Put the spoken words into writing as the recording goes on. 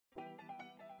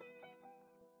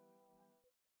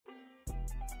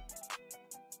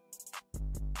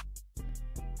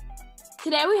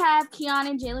Today we have Keon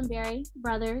and Jaylen Berry,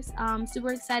 brothers.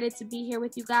 Super excited to be here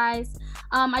with you guys.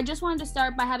 I just wanted to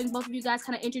start by having both of you guys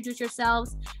kind of introduce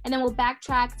yourselves, and then we'll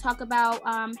backtrack, talk about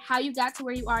how you got to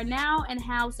where you are now and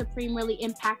how Supreme really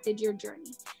impacted your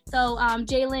journey. So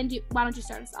Jaylen, why don't you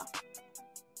start us off?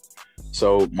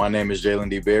 So my name is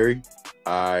Jaylen D. Berry.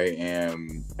 I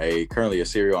am currently a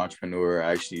serial entrepreneur.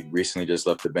 I actually recently just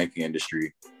left the banking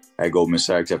industry at Goldman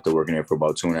Sachs after working there for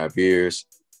about 2.5 years.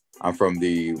 I'm from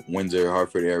the Windsor,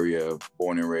 Hartford area,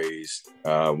 born and raised.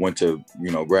 Went to,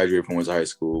 graduated from Windsor High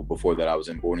School. Before that, I was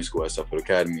in boarding school at Suffolk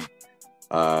Academy.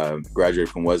 Graduated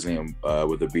from Weslyann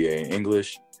with a BA in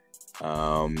English,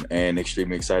 and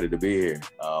extremely excited to be here.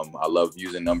 I love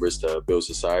using numbers to build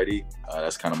society.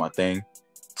 That's kind of my thing.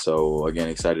 So again,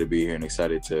 excited to be here and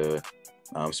excited to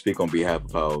speak on behalf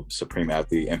of how Supreme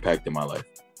Athlete impacted my life.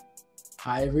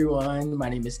 Hi everyone, my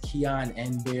name is Keon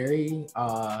N. Berry.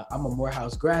 I'm a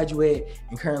Morehouse graduate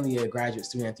and currently a graduate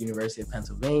student at the University of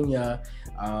Pennsylvania,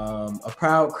 a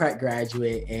proud crack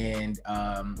graduate and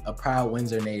a proud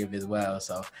Windsor native as well.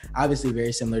 So obviously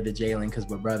very similar to Jaylen because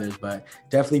we're brothers, but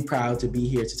definitely proud to be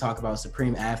here to talk about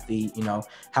Supreme Athlete,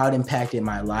 how it impacted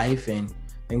my life and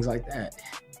things like that.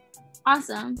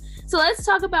 Awesome. So let's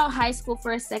talk about high school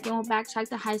for a second. We'll backtrack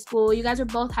to high school. You guys are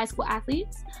both high school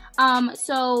athletes.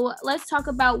 So let's talk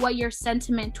about what your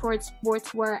sentiment towards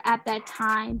sports were at that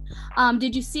time.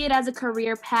 Did you see it as a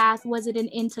career path? Was it an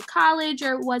into college,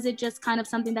 or was it just kind of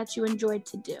something that you enjoyed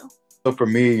to do? So for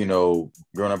me, growing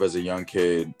up as a young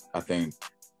kid, I think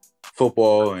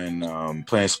football and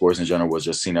playing sports in general was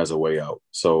just seen as a way out.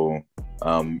 So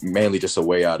mainly just a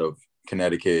way out of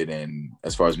Connecticut and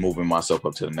as far as moving myself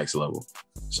up to the next level.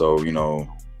 So,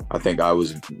 I think I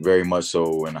was very much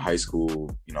so in high school,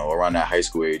 around that high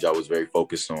school age, I was very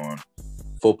focused on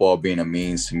football being a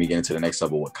means to me getting to the next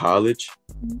level with college.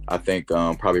 I think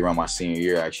probably around my senior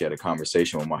year, I actually had a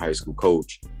conversation with my high school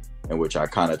coach in which I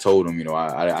kind of told him,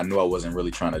 I knew I wasn't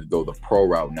really trying to go the pro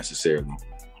route necessarily.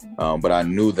 But I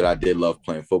knew that I did love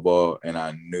playing football, and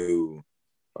I knew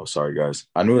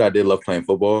that I did love playing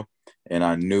football. And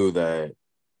I knew that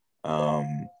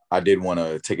I did want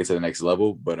to take it to the next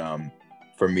level. But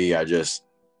for me,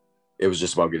 it was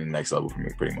just about getting the next level for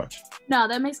me, pretty much. No,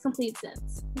 that makes complete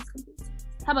sense.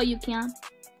 How about you, Keon?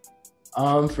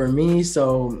 For me,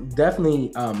 so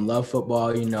definitely love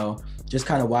football, just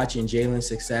kind of watching Jaylen's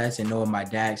success and knowing my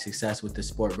dad's success with the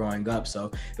sport growing up. So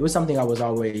it was something I was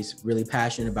always really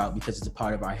passionate about because it's a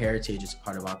part of our heritage, it's a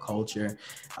part of our culture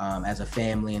as a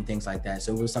family and things like that.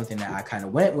 So it was something that I kind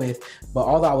of went with, but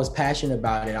although I was passionate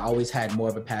about it, I always had more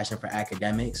of a passion for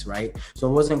academics, right? So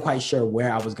I wasn't quite sure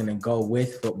where I was going to go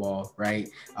with football, right?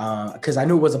 Because I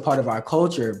knew it was a part of our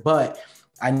culture, but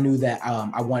I knew that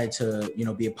I wanted to,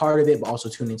 be a part of it, but also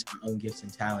tune into my own gifts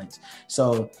and talents.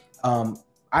 So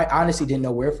I honestly didn't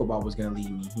know where football was going to lead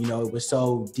me. It was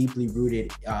so deeply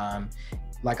rooted,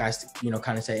 like I,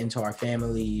 kind of said, into our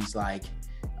family's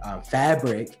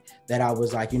fabric that I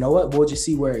was like, what, we'll just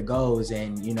see where it goes.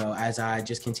 And, as I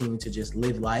just continue to just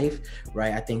live life,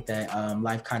 right, I think that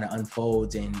life kind of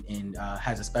unfolds and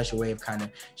has a special way of kind of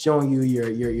showing you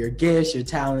your gifts, your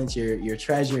talents, your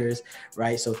treasures,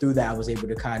 right? So through that, I was able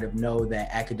to kind of know that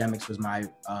academics was my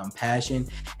passion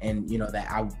and, that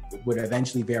I would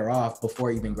eventually veer off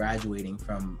before even graduating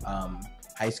from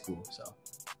high school, so.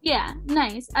 Yeah,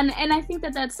 nice. And I think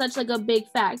that that's such a big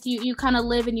fact. You kind of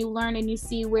live and you learn and you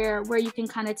see where you can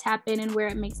kind of tap in and where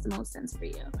it makes the most sense for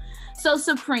you. So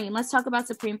Supreme, let's talk about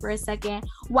Supreme for a second.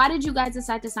 Why did you guys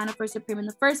decide to sign up for Supreme in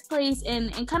the first place,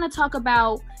 and kind of talk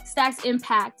about Stack's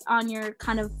impact on your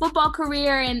kind of football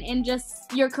career and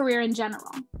just your career in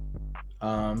general?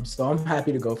 So I'm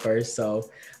happy to go first. So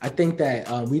I think that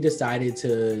we decided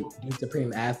to do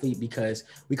Supreme Athlete because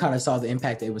we kind of saw the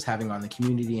impact that it was having on the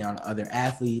community and on other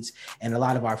athletes. And a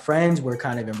lot of our friends were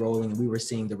kind of enrolling and we were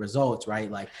seeing the results,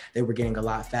 right? Like they were getting a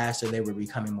lot faster. They were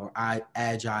becoming more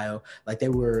agile. Like they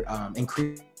were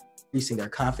increasing their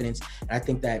confidence. And I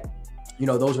think that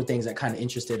those were things that kind of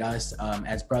interested us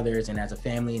as brothers and as a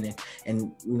family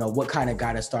and what kind of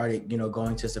got us started,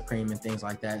 going to Supreme and things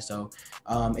like that. So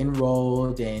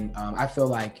enrolled and I feel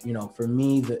like, for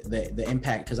me, the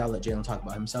impact, because I'll let Jaylen talk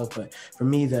about himself, but for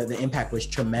me, the impact was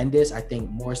tremendous. I think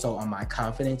more so on my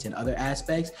confidence in other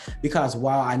aspects, because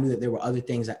while I knew that there were other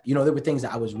things that, there were things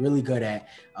that I was really good at,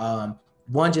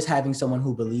 one, just having someone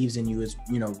who believes in you is,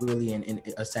 really an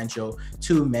essential.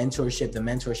 Two, mentorship. The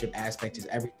mentorship aspect is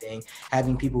everything.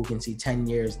 Having people who can see 10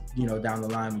 years, down the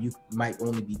line, you might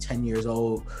only be 10 years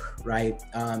old, right?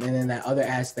 And then that other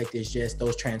aspect is just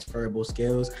those transferable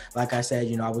skills. Like I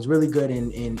said, I was really good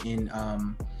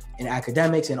in in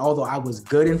academics. And although I was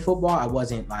good in football, I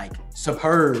wasn't like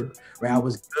superb, right? I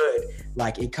was good.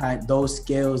 Like those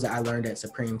skills that I learned at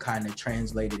Supreme kind of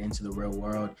translated into the real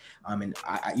world. And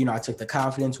I took the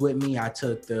confidence with me. It's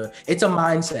a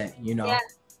mindset, Yeah.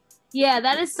 Yeah,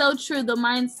 that is so true. The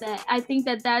mindset. I think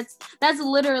that's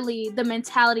literally the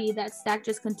mentality that Stack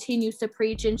just continues to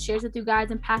preach and shares with you guys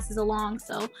and passes along.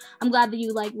 So I'm glad that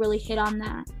you like really hit on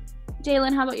that.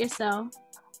 Jaylen, how about yourself?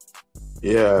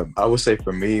 Yeah, I would say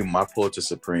for me, my pull to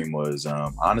Supreme was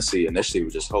honestly initially it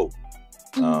was just hope.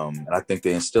 And I think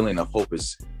the instilling of hope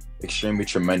is extremely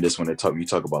tremendous when you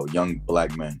talk about young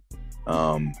Black men,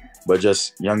 but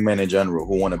just young men in general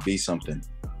who want to be something,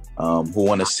 who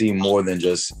want to see more than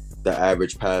just the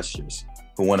average pastures,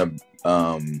 who want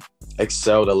to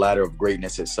excel the ladder of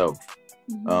greatness itself.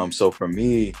 So for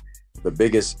me, the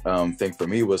biggest thing for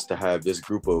me was to have this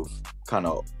group of kind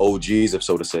of OGs, if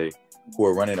so to say, who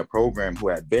are running a program who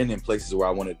had been in places where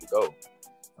I wanted to go.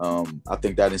 I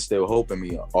think that instilled hope in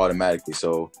me automatically.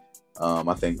 So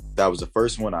I think that was the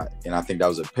first one. And I think that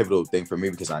was a pivotal thing for me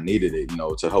because I needed it,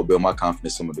 to help build my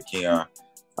confidence. Some of the Keon,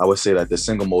 I would say that the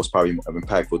single most probably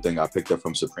impactful thing I picked up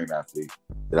from Supreme Athlete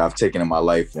that I've taken in my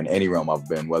life in any realm I've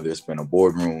been, whether it's been a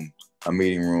boardroom, a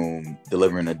meeting room,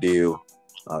 delivering a deal,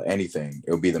 anything,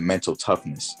 it would be the mental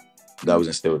toughness that was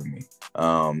instilled in me.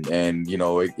 And,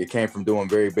 it came from doing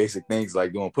very basic things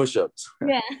like doing push-ups,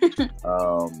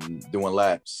 doing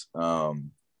laps.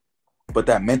 But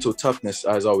that mental toughness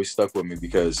has always stuck with me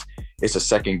because it's a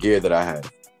second gear that I have.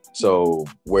 So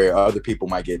where other people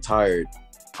might get tired,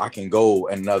 I can go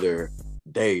another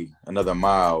day, another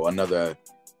mile, another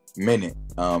minute.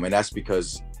 And that's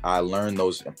because I learned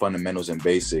those fundamentals and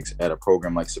basics at a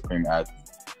program like Supreme Athlete.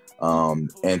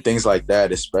 And things like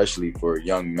that, especially for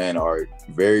young men, are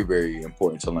very, very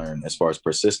important to learn as far as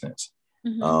persistence.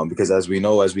 Because as we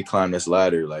know, as we climb this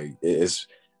ladder, like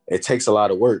it takes a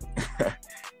lot of work.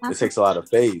 It takes a lot of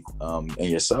faith in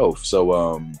yourself.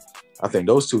 So I think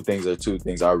those two things are two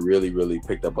things I really, really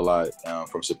picked up a lot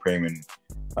from Supreme, and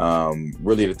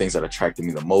really the things that attracted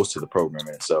me the most to the program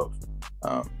in itself.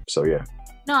 So yeah.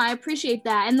 No, I appreciate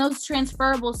that. And those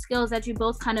transferable skills that you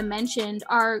both kind of mentioned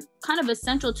are kind of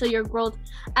essential to your growth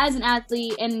as an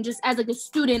athlete and just as like a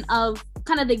student of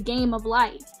kind of the game of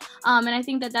life. And I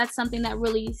think that that's something that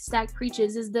really Stack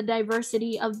preaches, is the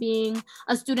diversity of being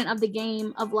a student of the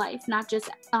game of life, not just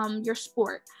your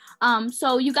sport.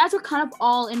 So you guys were kind of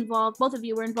all involved, both of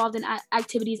you were involved in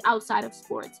activities outside of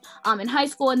sports in high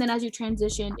school and then as you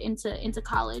transitioned into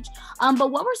college. But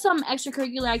what were some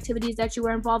extracurricular activities that you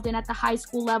were involved in at the high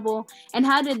school level, and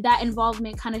how did that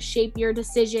involvement kind of shape your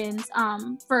decisions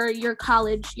for your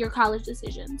college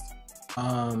decisions?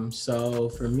 So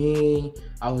for me,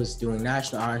 I was doing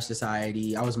National Honor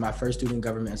Society. I was my first Student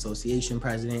Government Association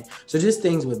president. So just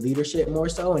things with leadership more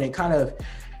so. And it kind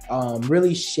of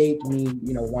really shaped me,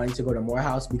 wanting to go to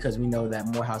Morehouse, because we know that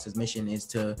Morehouse's mission is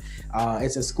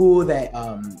it's a school that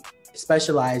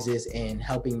specializes in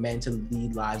helping men to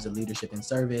lead lives of leadership and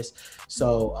service.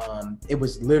 So it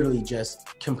was literally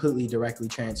just completely directly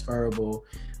transferable.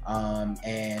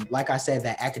 And like I said,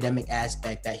 that academic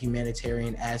aspect, that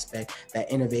humanitarian aspect, that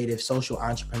innovative social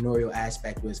entrepreneurial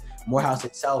aspect was Morehouse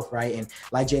itself, right? And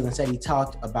like Jaylen said, he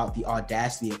talked about the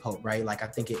audacity of hope, right? Like, I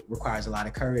think it requires a lot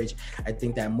of courage. I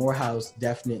think that Morehouse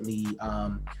definitely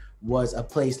was a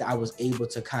place that I was able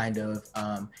to kind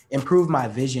of improve my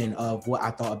vision of what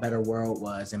I thought a better world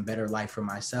was and better life for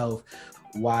myself,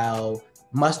 while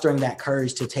mustering that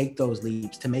courage to take those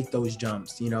leaps, to make those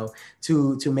jumps,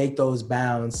 to make those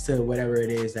bounds to whatever it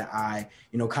is that I,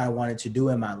 kind of wanted to do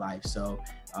in my life. So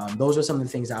those are some of the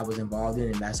things I was involved in,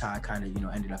 and that's how I kind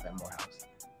of, ended up at Morehouse.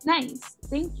 Nice,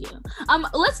 thank you.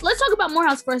 Let's talk about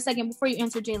Morehouse for a second before you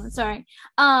answer Jaylen. Sorry.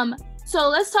 So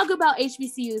let's talk about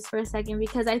HBCUs for a second,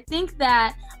 because I think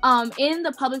that in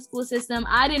the public school system,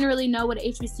 I didn't really know what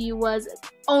HBCU was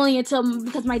only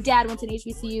because my dad went to an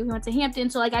HBCU. He went to Hampton,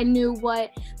 so like I knew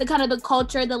what the kind of the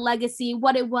culture, the legacy,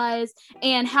 what it was,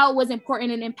 and how it was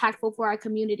important and impactful for our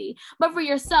community. But for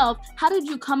yourself, how did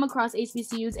you come across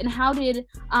HBCUs, and how did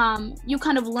you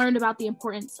kind of learn about the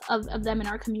importance of them in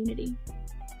our community?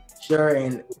 Sure,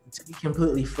 and to be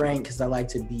completely frank, because I like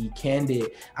to be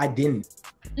candid, I didn't.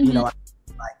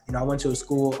 I went to a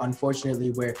school,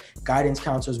 unfortunately, where guidance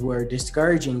counselors were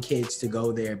discouraging kids to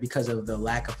go there because of the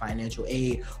lack of financial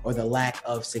aid or the lack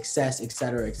of success, et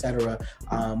cetera, et cetera.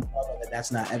 Although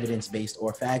that's not evidence-based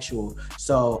or factual.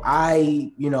 So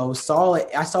I, saw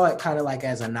it kind of like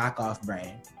as a knockoff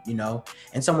brand. you know?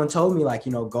 And someone told me like,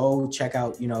 you know, go check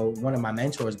out, you know, one of my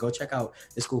mentors, go check out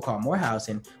this school called Morehouse,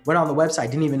 and went on the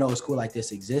website, didn't even know a school like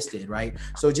this existed, right?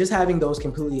 So just having those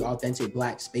completely authentic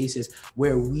Black spaces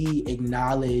where we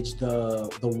acknowledge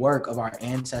the work of our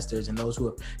ancestors and those who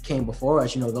have came before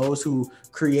us, you know, those who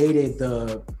created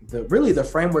the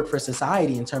framework for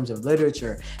society in terms of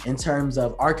literature, in terms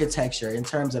of architecture, in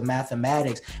terms of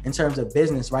mathematics, in terms of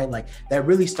business, right? Like that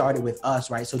really started with us,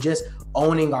 right? So just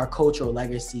owning our cultural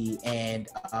legacy and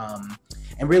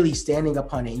really standing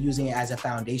upon it and using it as a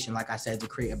foundation, like I said, to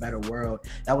create a better world.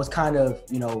 That was kind of,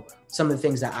 you know, some of the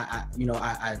things that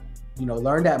I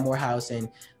learned at Morehouse, and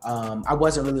I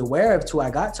wasn't really aware of till I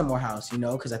got to Morehouse, you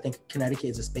know, because I think Connecticut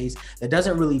is a space that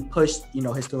doesn't really push, you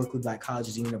know, historically Black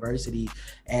colleges and university.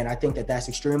 And I think that that's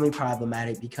extremely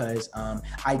problematic because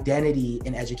identity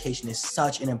in education is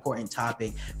such an important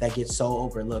topic that gets so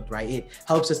overlooked, right? It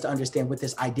helps us to understand what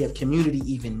this idea of community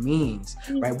even means,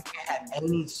 right? We can't have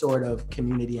any sort of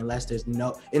community unless there's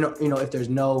no, if there's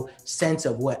no sense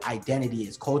of what identity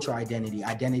is, cultural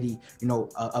identity, you know,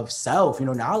 of self, you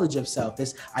know, knowledge of self.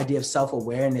 This idea of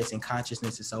self-awareness and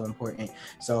consciousness is so important.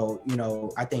 So, you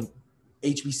know, I think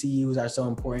HBCUs are so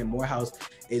important. Morehouse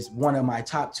is one of my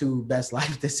top 2 best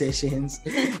life decisions.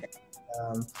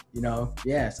 You know,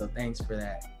 yeah, so thanks for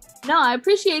that. No, I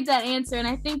appreciate that answer. And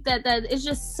I think that is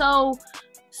just so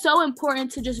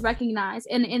important to just recognize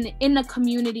in the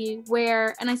community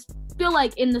where, and I feel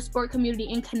like in the sport community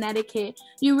in Connecticut,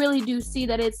 you really do see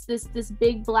that it's this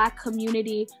big Black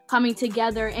community coming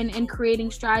together and creating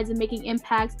strides and making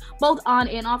impacts both on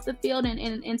and off the field,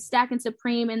 and Stack and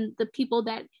Supreme and the people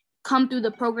that come through the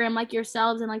program like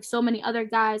yourselves and like so many other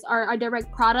guys are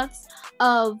direct products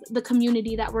of the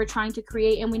community that we're trying to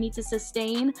create, and we need to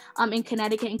sustain in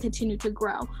Connecticut and continue to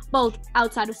grow both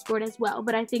outside of sport as well.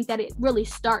 But I think that it really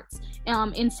starts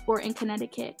in sport in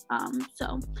Connecticut.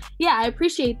 So yeah, I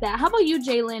appreciate that. How about you,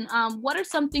 Jaylen? What are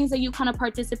some things that you kind of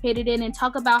participated in, and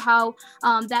talk about how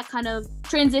that kind of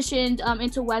transitioned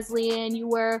into Wesleyan? You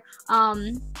were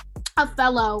a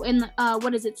fellow in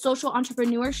social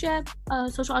entrepreneurship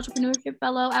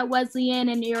fellow at Wesleyan,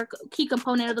 and you're a key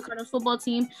component of the Cardinals football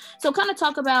team. So kind of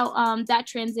talk about that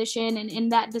transition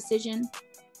and that decision.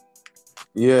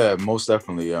 Yeah, most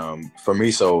definitely. For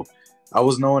me, so I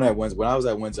was known at Windsor. When I was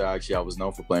at Windsor, actually, I was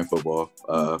known for playing football,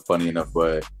 funny enough,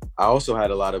 but I also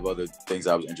had a lot of other things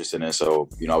I was interested in. So,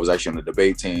 you know, I was actually on the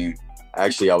debate team.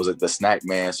 Actually, I was at the snack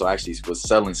man, so I actually was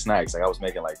selling snacks. Like I was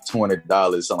making like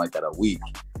 $200, something like that a week,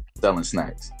 selling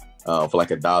snacks for like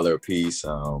 $1 a piece.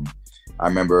 I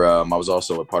remember I was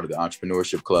also a part of the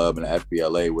entrepreneurship club and the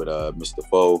FBLA with Mr.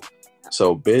 Foe.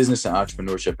 So business and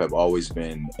entrepreneurship have always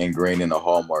been ingrained in the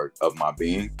hallmark of my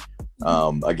being.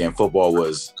 Again, football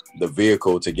was the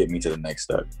vehicle to get me to the next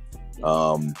step.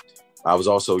 I was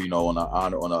also, you know, on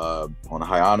a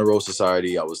high honor roll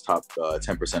society. I was top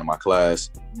 10% of my class,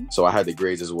 so I had the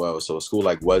grades as well. So a school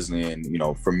like Wesleyan, you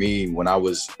know, for me, when I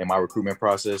was in my recruitment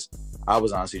process, I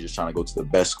was honestly just trying to go to the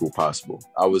best school possible.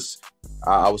 I was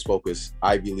focused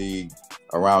Ivy League,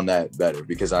 around that better,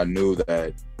 because I knew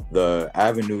that the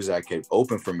avenues that could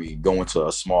open for me going to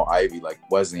a small Ivy like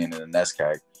Wesleyan and the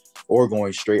NESCAC, or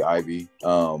going straight Ivy,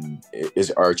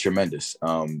 are tremendous.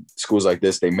 Schools like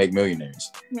this, they make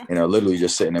millionaires, and are literally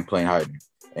just sitting and playing hiding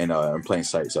and plain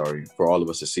sight, for all of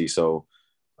us to see. So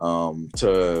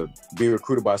to be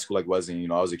recruited by a school like Wesleyan, you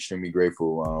know, I was extremely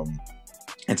grateful.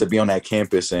 And to be on that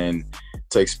campus and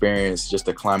to experience just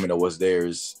the climate that was there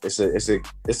it's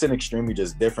an extremely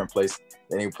just different place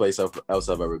than any place else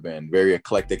I've ever been. Very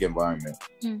eclectic environment,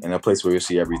 and a place where you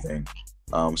see everything.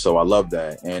 So I love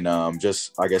that. And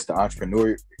just, I guess, the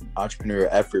entrepreneurial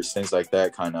efforts, things like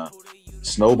that kind of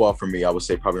snowballed for me, I would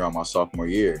say probably around my sophomore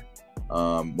year,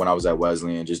 when I was at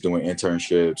Wesleyan, just doing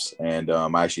internships. And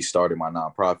I actually started my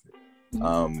nonprofit.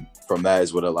 From that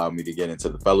is what allowed me to get into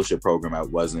the fellowship program at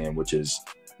Wesleyan, which is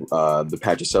the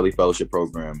Patricelli Fellowship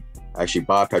Program. Actually,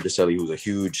 Bob Patricelli, who's a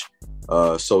huge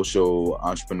social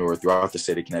entrepreneur throughout the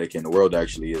state of Connecticut and the world,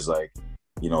 actually is like,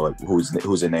 you know, like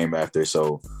who's it named after.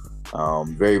 So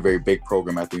very, very big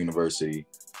program at the university.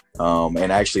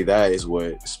 And actually that is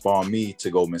what spawned me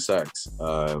to Goldman Sachs,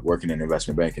 working in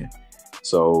investment banking.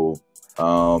 So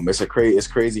it's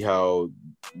crazy how,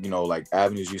 you know, like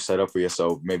avenues you set up for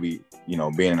yourself, maybe, you know,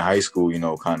 being in high school, you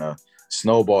know, kind of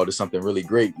snowballed to something really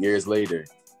great years later.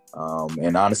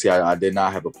 And honestly, I did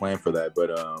not have a plan for that, but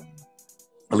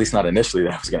at least not initially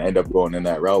that I was going to end up going in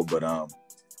that route. But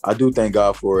I do thank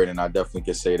God for it. And I definitely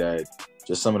can say that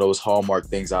just some of those hallmark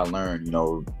things I learned, you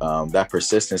know, that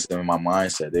persistence in my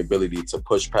mindset, the ability to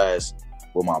push past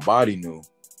what my body knew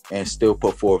and still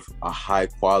put forth a high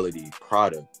quality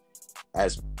product.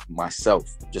 as myself,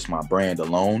 just my brand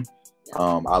alone,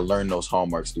 I learned those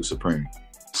hallmarks through Supreme.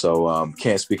 So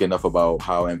can't speak enough about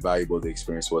how invaluable the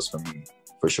experience was for me,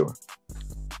 for sure.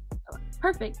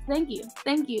 Perfect. Thank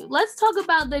you. Let's talk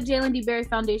about the Jaylen D. Berry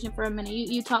Foundation for a minute.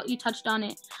 You touched on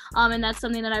it, and that's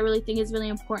something that I really think is really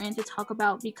important to talk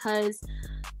about, because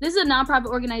this is a nonprofit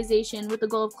organization with the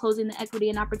goal of closing the equity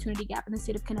and opportunity gap in the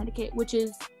state of Connecticut, which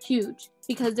is huge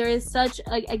because there is such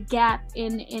a gap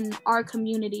in our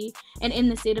community and in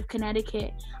the state of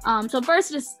Connecticut. So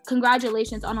first, just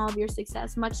congratulations on all of your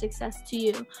success. Much success to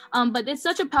you. But it's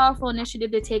such a powerful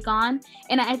initiative to take on.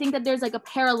 And I think that there's like a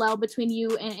parallel between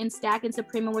you and Stack and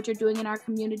Supreme and what you're doing in our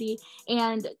community,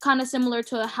 and kind of similar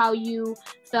to how you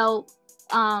felt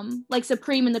like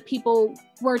Supreme and the people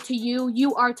were to you,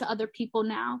 you are to other people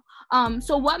now.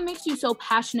 So what makes you so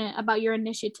passionate about your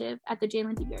initiative at the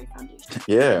Jaylen D. Berry Foundation?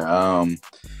 Yeah,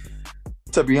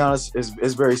 to be honest,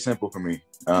 it's very simple for me.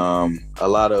 I'm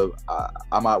not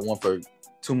one for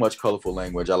too much colorful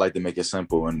language. I like to make it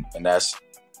simple, and that's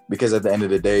because at the end of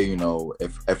the day, you know,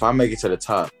 if I make it to the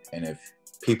top, and if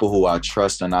people who I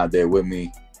trust are not there with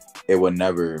me, it would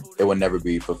never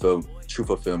be true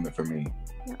fulfillment for me.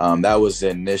 That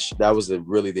was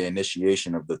really the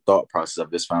initiation of the thought process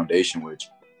of this foundation, which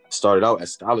started out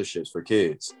as scholarships for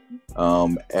kids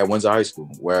at Windsor High School,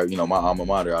 where, you know, my alma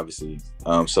mater, obviously.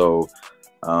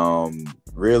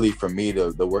 Really for me,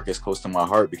 the work is close to my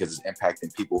heart because it's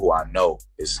impacting people who I know.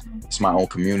 It's my own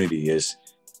community. It's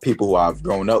people who I've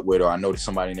grown up with, or I know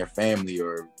somebody in their family,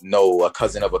 or know a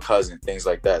cousin of a cousin, things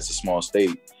like that. It's a small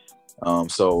state.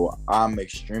 So I'm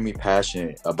extremely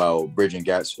passionate about bridging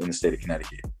gaps in the state of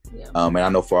Connecticut. Yeah. And I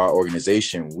know for our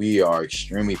organization, we are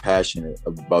extremely passionate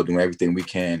about doing everything we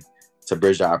can to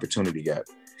bridge that opportunity gap.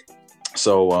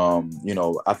 So, you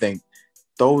know, I think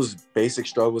those basic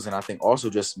struggles, and I think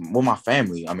also just with my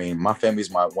family. I mean, my family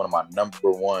is one of my number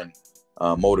one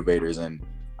motivators, and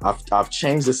I've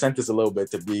changed the sentence a little bit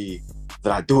to be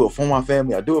that I do it for my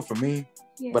family, I do it for me,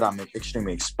 but I'm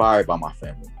extremely inspired by my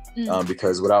family.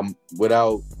 Because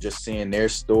without just seeing their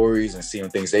stories and seeing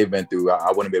things they've been through,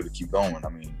 I wouldn't be able to keep going.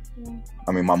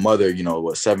 I mean, my mother, you know,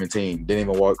 was 17, didn't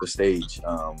even walk the stage,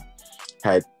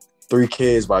 had 3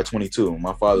 kids by 22.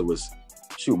 My father was,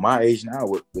 my age now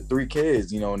with 3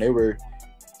 kids, you know, and they were,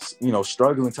 you know,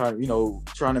 struggling, trying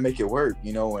to make it work,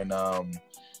 you know, and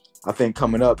I think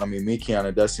coming up, I mean, me, Keon,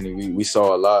 and Destiny, we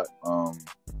saw a lot,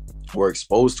 were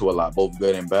exposed to a lot, both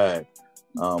good and bad.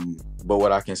 But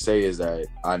what I can say is that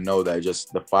I know that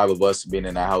just the 5 of us being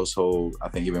in a household, I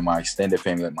think even my extended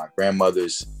family, like my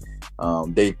grandmothers,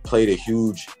 they played a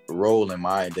huge role in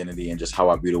my identity and just how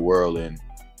I view the world and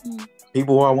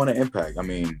people who I want to impact. I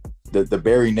mean, the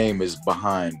Berry name is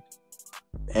behind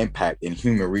impact in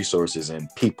human resources and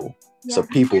people. Yeah.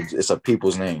 It's a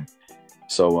people's name.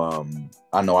 So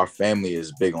I know our family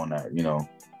is big on that. You know,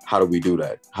 how do we do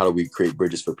that? How do we create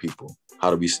bridges for people? How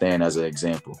do we stand as an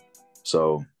example?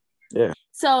 So, yeah.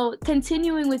 So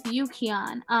continuing with you,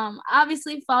 Keon,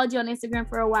 obviously followed you on Instagram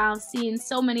for a while, seen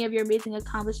so many of your amazing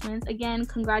accomplishments. Again,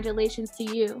 congratulations to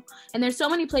you. And there's so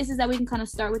many places that we can kind of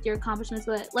start with your accomplishments,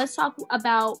 but let's talk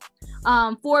about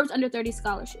Forbes Under 30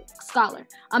 Scholar,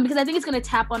 because I think it's going to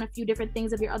tap on a few different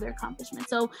things of your other accomplishments.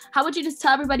 So how would you just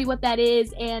tell everybody what that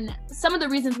is and some of the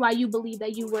reasons why you believe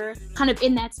that you were kind of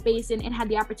in that space and had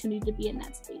the opportunity to be in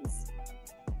that space?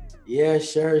 Yeah,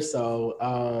 sure.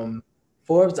 So,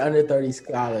 Forbes Under 30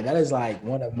 Scholar, that is like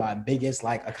one of my biggest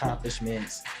like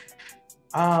accomplishments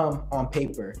on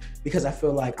paper, because I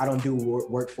feel like I don't do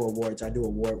work for awards, I do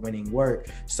award-winning work.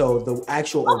 So the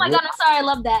actual God, I'm sorry, I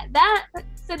love that.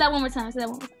 Say that one more time.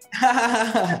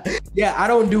 Yeah, I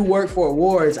don't do work for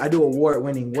awards, I do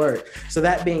award-winning work. So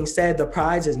that being said, the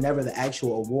prize is never the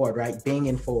actual award, right? Being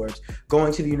in Forbes,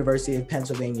 going to the University of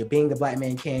Pennsylvania, being the Black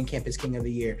Man Can Campus King of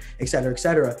the Year, et cetera, et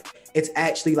cetera. It's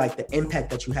actually like the impact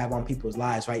that you have on people's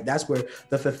lives, right? That's where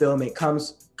the fulfillment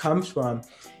comes from.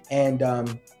 And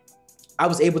I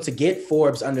was able to get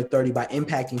Forbes Under 30 by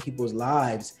impacting people's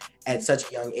lives at such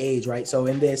a young age, right? So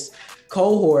in this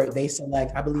cohort, they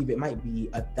select, I believe it might be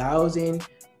 1,000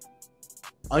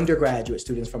 undergraduate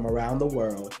students from around the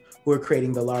world who are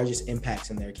creating the largest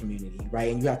impacts in their community,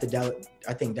 right? And you have to,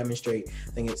 demonstrate,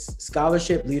 I think it's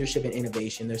scholarship, leadership, and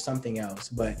innovation. There's something else,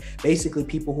 but basically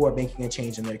people who are making a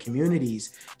change in their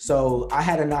communities. So I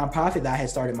had a nonprofit that I had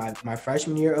started my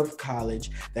freshman year of college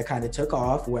that kind of took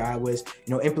off, where I was,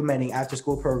 implementing after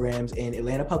school programs in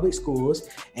Atlanta public schools.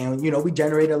 And, we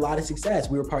generated a lot of success.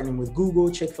 We were partnering with Google,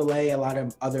 Chick-fil-A, a lot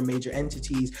of other major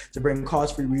entities to bring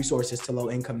cost-free resources to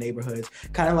low-income neighborhoods.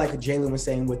 Kind of like Jaylen was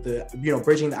saying with the,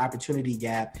 bridging the opportunity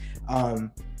gap.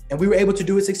 and we were able to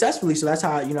do it successfully. So that's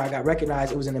how, you know, I got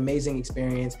recognized. It was an amazing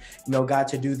experience. You know, got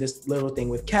to do this little thing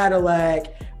with Cadillac.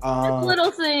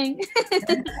 Little thing.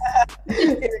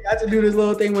 Got to do this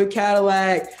little thing with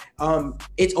Cadillac.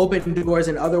 It's opened doors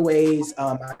in other ways.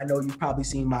 I know you've probably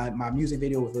seen my music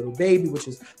video with Little Baby, which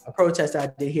is a protest I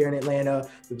did here in Atlanta.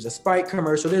 There was a Sprite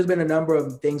commercial. There's been a number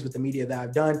of things with the media that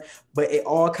I've done, but it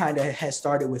all kind of has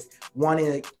started with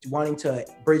wanting to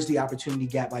bridge the opportunity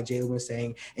gap, like Jaylen was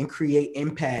saying, and create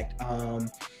impact.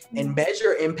 And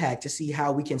measure impact to see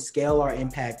how we can scale our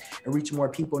impact and reach more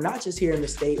people, not just here in the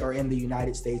state or in the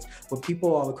United States, but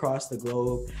people all across the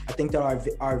globe. I think that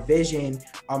our vision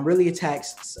really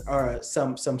attacks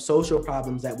some social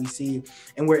problems that we see,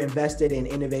 and we're invested in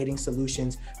innovating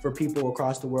solutions for people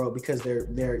across the world because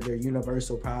they're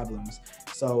universal problems.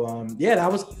 So yeah, that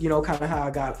was, you know, kind of how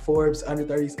I got Forbes Under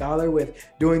 30 Scholar, with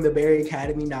doing the Berry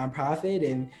Academy nonprofit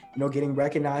and, you know, getting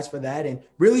recognized for that, and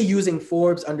really using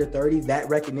Forbes Under 30, that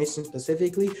recognition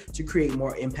specifically, to create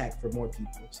more impact for more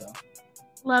people. So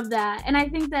love that. And I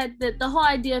think that the whole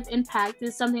idea of impact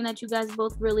is something that you guys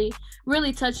both really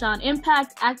touch on.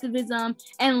 Impact, activism,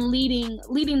 and leading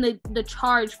the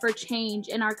charge for change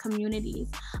in our communities.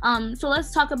 So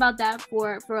let's talk about that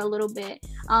for a little bit.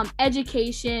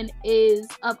 Education is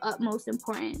of utmost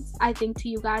importance, I think, to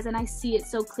you guys, and I see it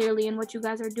so clearly in what you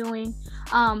guys are doing.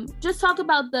 Just talk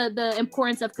about the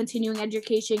importance of continuing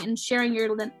education and sharing your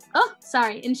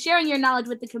knowledge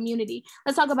with the community.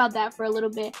 Let's talk about that for a little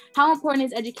bit. How important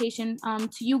is education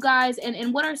to you guys,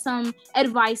 and what are some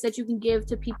advice that you can give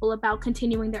to people about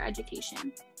continuing their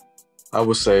education? I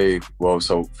would say, well,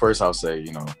 so first I'll say,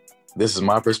 you know, this is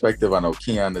my perspective. I know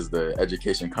Keon is the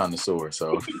education connoisseur,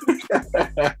 so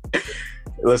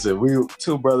listen, we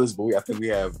two brothers, but I think we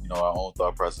have, you know, our own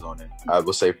thought process on it. I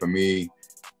would say for me,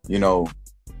 you know,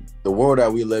 the world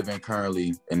that we live in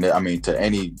currently, and I mean, to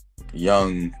any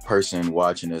young person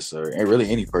watching this, or really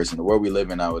any person, the world we live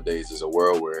in nowadays is a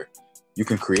world where you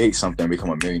can create something and become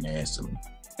a millionaire instantly.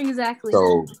 Exactly.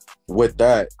 So with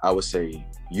that, I would say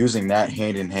using that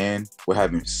hand in hand with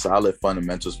having solid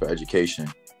fundamentals for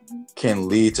education can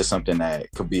lead to something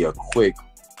that could be a quick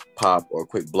pop or a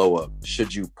quick blow up.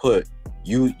 Should you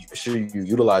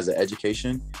utilize the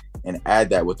education and add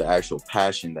that with the actual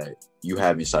passion that you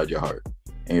have inside your heart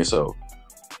and your soul.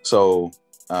 So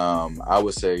I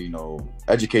would say, you know,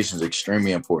 education is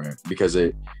extremely important because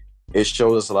it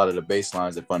shows us a lot of the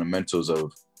baselines and fundamentals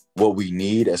of what we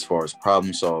need as far as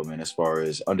problem solving, as far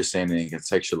as understanding and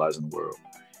contextualizing the world.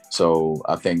 So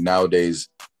I think nowadays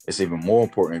it's even more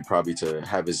important probably to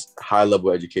have as high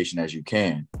level education as you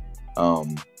can.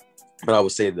 But I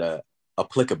would say that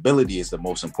applicability is the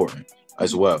most important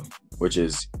as well, which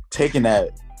is taking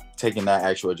that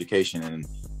actual education and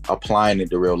applying it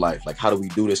to real life. Like, how do we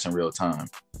do this in real time?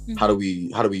 How do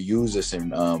we use this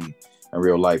in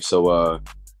real life? So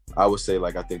I would say,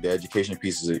 like, I think the education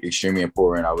piece is extremely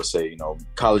important. I would say, you know,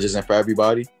 college isn't for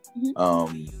everybody,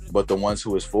 but the ones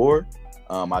who it's for,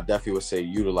 I definitely would say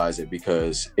utilize it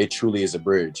because it truly is a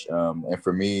bridge. And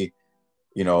for me,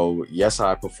 you know, yes,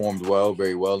 I performed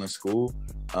very well in school,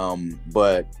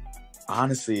 but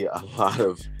honestly, a lot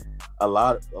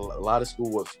of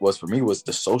school was for me was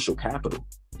the social capital,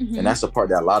 and that's the part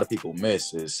that a lot of people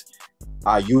miss. Is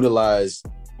I utilized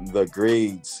the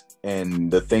grades and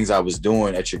the things I was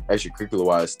doing extracurricular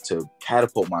wise to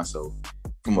catapult myself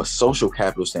from a social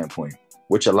capital standpoint,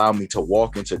 which allowed me to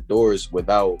walk into doors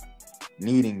without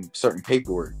needing certain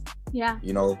paperwork. Yeah.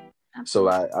 You know,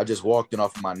 absolutely. So I just walked in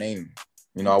off of my name.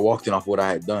 You know, I walked in off what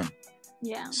I had done.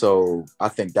 Yeah. So I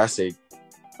think that's a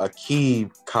key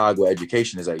cog with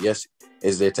education is that, yes,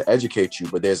 is there to educate you,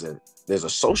 but there's a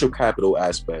social capital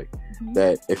aspect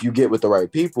that if you get with the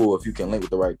right people, if you can link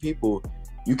with the right people,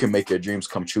 you can make your dreams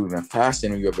come true even faster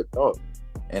than you ever thought.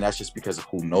 And that's just because of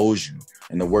who knows you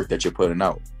and the work that you're putting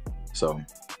out. So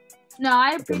no,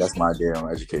 I think that's my idea on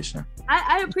education.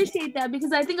 I appreciate that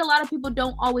because I think a lot of people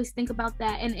don't always think about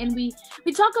that. And we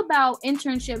talk about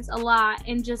internships a lot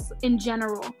and just in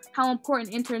general, how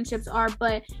important internships are,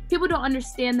 but people don't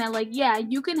understand that, like, yeah,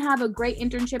 you can have a great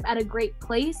internship at a great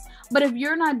place, but if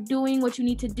you're not doing what you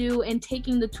need to do and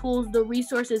taking the tools, the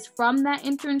resources from that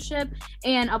internship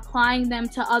and applying them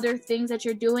to other things that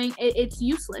you're doing, it's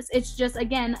useless. It's just,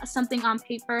 again, something on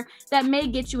paper that may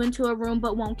get you into a room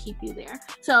but won't keep you there.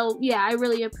 So yeah, I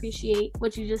really appreciate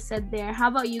what you just said there. How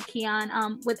about you,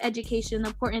 Keon, with education, the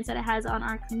importance that it has on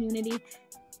our community?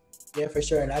 Yeah, for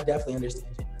sure. And I definitely understand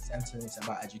the sentiments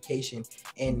about education,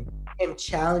 and him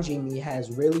challenging me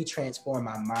has really transformed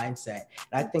my mindset.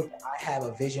 And I think that I have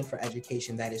a vision for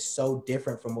education that is so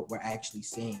different from what we're actually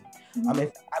seeing.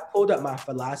 If I pulled up my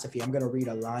philosophy, I'm going to read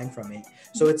a line from it.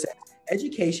 So it says,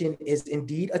 education is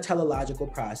indeed a teleological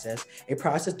process, a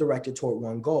process directed toward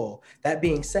one goal. That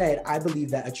being said, I believe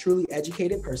that a truly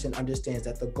educated person understands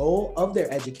that the goal of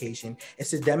their education is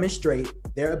to demonstrate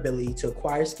their ability to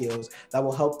acquire skills that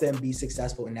will help them be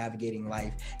successful in navigating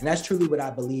life. And that's truly what I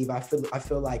believe. I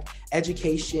feel like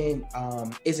education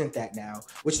isn't that now,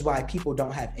 which is why people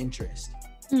don't have interest.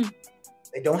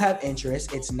 They don't have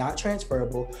interest. It's not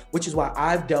transferable, which is why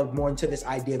I've delved more into this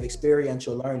idea of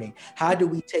experiential learning. How do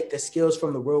we take the skills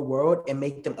from the real world and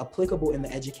make them applicable in the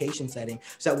education setting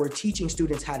so that we're teaching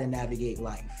students how to navigate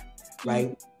life,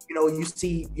 right? You know, you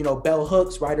see, Bell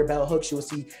Hooks, writer Bell Hooks, you'll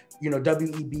see,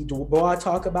 W.E.B. Du Bois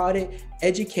talk about it.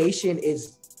 Education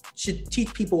should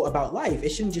teach people about life. It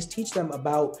shouldn't just teach them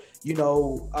about,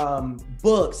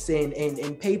 books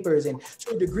and papers. And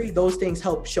to a degree, those things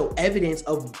help show evidence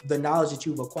of the knowledge that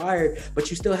you've acquired,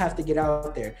 but you still have to get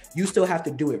out there. You still have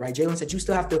to do it, right? Jaylen said you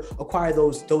still have to acquire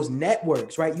those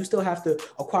networks, right? You still have to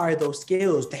acquire those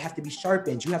skills. They have to be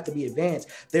sharpened. You have to be advanced.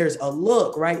 There's a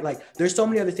look, right? Like there's so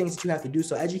many other things that you have to do.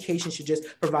 So education should just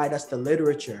provide us the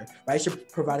literature, right? It should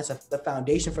provide us the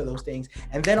foundation for those things.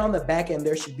 And then on the back end,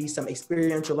 there should be some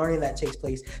experiential learning that takes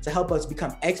place to help us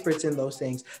become experts in those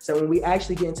things. So when we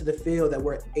actually get into the field, that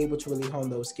we're able to really hone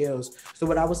those skills. So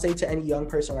what I would say to any young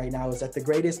person right now is that the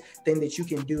greatest thing that you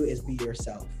can do is be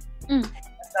yourself. That's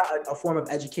not a form of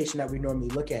education that we normally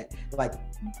look at. Like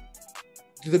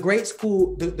the great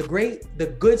school,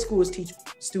 the good schools teach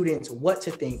students what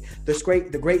to think.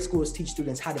 The great schools teach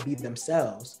students how to be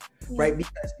themselves, right?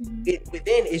 Because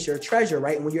within is your treasure,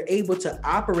 right? And when you're able to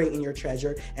operate in your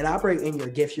treasure and operate in your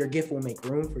gift will make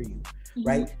room for you.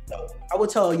 Right. So I would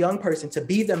tell a young person to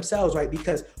be themselves, right?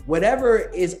 Because whatever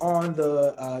is on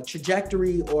the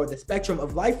trajectory or the spectrum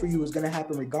of life for you is going to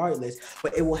happen regardless,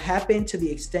 but it will happen to the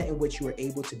extent in which you are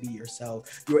able to be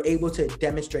yourself. You are able to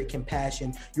demonstrate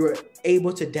compassion. You're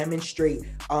able to demonstrate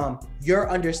your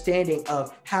understanding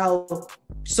of how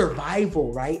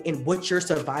survival, right? And what your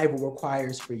survival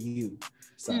requires for you.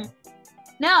 So.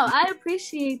 No, I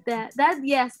appreciate that.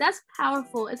 Yes, that's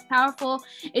powerful. It's powerful.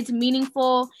 It's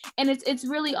meaningful, and it's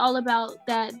really all about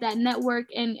that network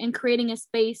and creating a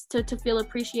space to feel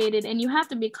appreciated. And you have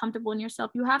to be comfortable in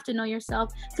yourself. You have to know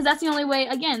yourself, because that's the only way,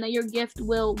 again, that your gift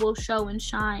will show and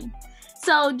shine.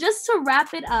 So just to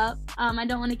wrap it up, I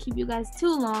don't want to keep you guys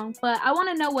too long, but I want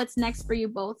to know what's next for you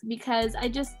both, because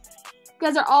you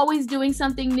guys are always doing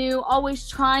something new, always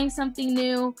trying something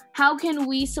new. How can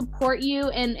we support you,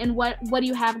 and what do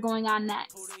you have going on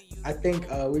next? I think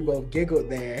we both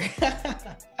giggled there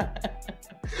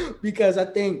because I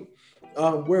think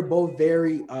we're both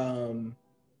very, when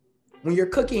you're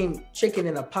cooking chicken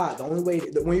in a pot,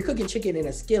 when you're cooking chicken in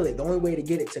a skillet, the only way to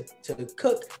get it to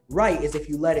cook right is if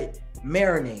you let it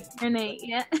marinate.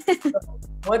 Yeah. So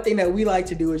one thing that we like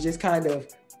to do is just kind of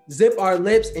zip our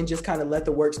lips and just kind of let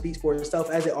the work speak for itself,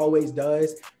 as it always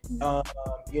does.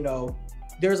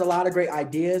 There's a lot of great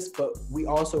ideas, but we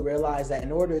also realize that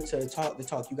in order to talk the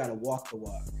talk, you got to walk the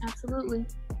walk. Absolutely.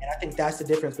 And I think that's the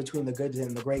difference between the goods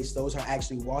and the greats. Those are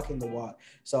actually walking the walk.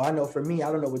 So I know for me,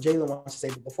 I don't know what Jaylen wants to say,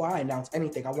 but before I announce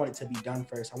anything, I want it to be done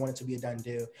first. I want it to be a done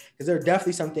deal, because there are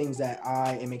definitely some things that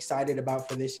I am excited about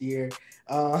for this year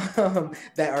that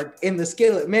are in the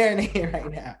skillet marinating right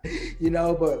now,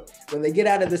 but when they get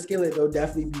out of the skillet, they'll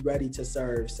definitely be ready to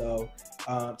serve. So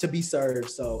definitely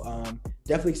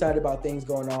excited about things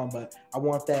going on, but I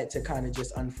want that to kind of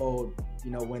just unfold,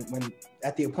 when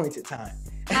at the appointed time.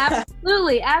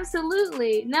 Absolutely.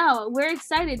 No, we're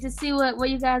excited to see what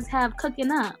you guys have cooking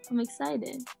up. I'm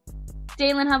excited.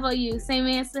 Jaylen, how about you? Same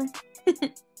answer?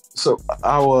 So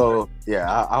I'll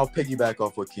piggyback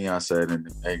off what Keon said,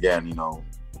 and again,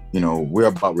 we're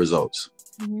about results,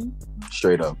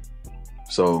 straight up.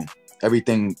 So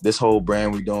everything, this whole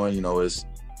brand we doing,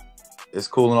 it's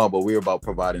cool and all, but we're about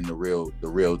providing the real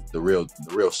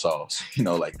sauce,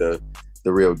 like the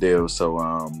real deal. So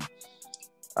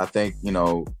I think,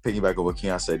 piggyback on what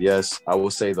Keon said, yes, I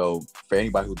will say though, for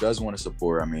anybody who does want to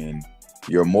support,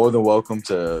 you're more than welcome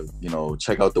to,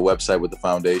 check out the website with the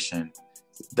foundation,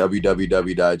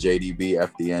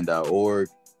 www.jdbfdn.org.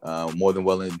 More than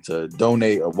willing to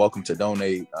donate, or welcome to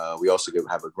donate. We also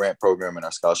have a grant program in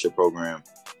our scholarship program.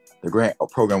 The grant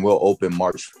program will open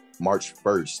March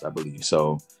 1st, I believe.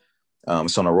 So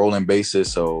it's on a rolling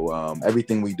basis. So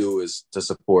everything we do is to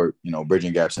support,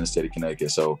 bridging gaps in the state of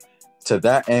Connecticut. So to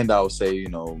that end, I would say,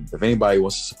 if anybody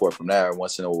wants to support from there and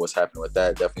wants to know what's happening with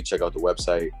that, definitely check out the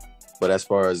website. But as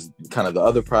far as kind of the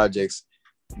other projects,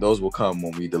 those will come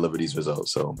when we deliver these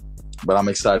results. So, but I'm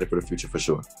excited for the future for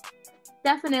sure.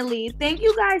 Definitely. Thank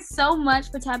you guys so much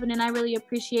for tapping in. I really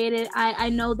appreciate it. I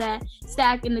know that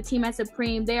Stack and the team at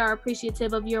Supreme, they are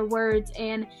appreciative of your words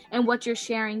and what you're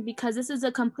sharing, because this is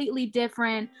a completely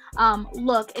different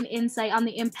look and insight on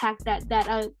the impact that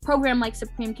a program like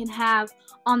Supreme can have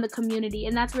on the community.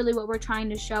 And that's really what we're trying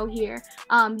to show here.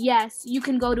 Yes, you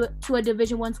can go to a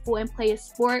Division I school and play a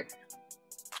sport.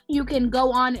 You can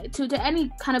go on to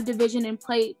any kind of division and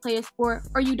play a sport,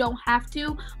 or you don't have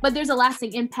to, but there's a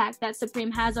lasting impact that Supreme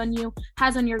has on you,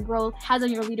 has on your growth, has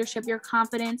on your leadership, your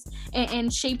confidence,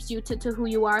 and shapes you to who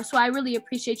you are. So I really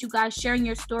appreciate you guys sharing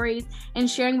your stories and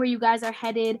sharing where you guys are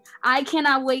headed. I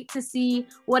cannot wait to see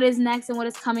what is next and what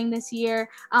is coming this year.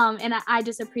 And I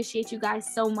just appreciate you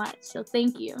guys so much. So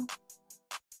thank you.